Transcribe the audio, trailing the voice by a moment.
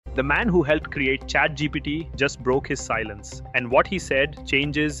The man who helped create ChatGPT just broke his silence, and what he said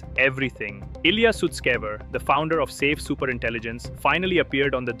changes everything. Ilya Sutskever, the founder of Safe Superintelligence, finally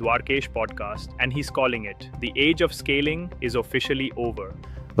appeared on the Dwarkesh podcast, and he's calling it, "The age of scaling is officially over."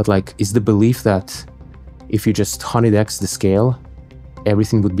 But is the belief that if you just 100x the scale,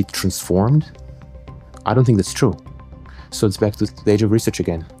 everything would be transformed? I don't think that's true. So it's back to the age of research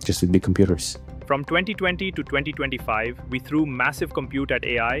again, just with big computers. From 2020 to 2025, we threw massive compute at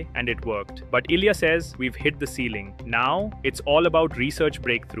AI and it worked. But Ilya says we've hit the ceiling. Now, it's all about research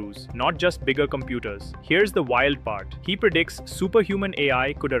breakthroughs, not just bigger computers. Here's the wild part. He predicts superhuman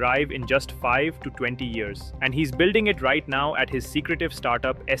AI could arrive in just 5 to 20 years. And he's building it right now at his secretive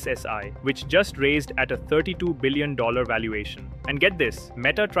startup SSI, which just raised at a $32 billion valuation. And get this,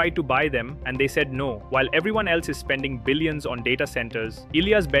 Meta tried to buy them and they said no. While everyone else is spending billions on data centers,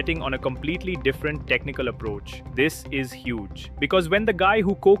 Ilya's betting on a completely different technical approach. This is huge. Because when the guy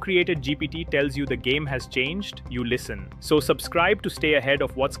who co-created GPT tells you the game has changed, you listen. So subscribe to stay ahead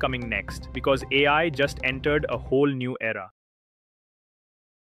of what's coming next, because AI just entered a whole new era.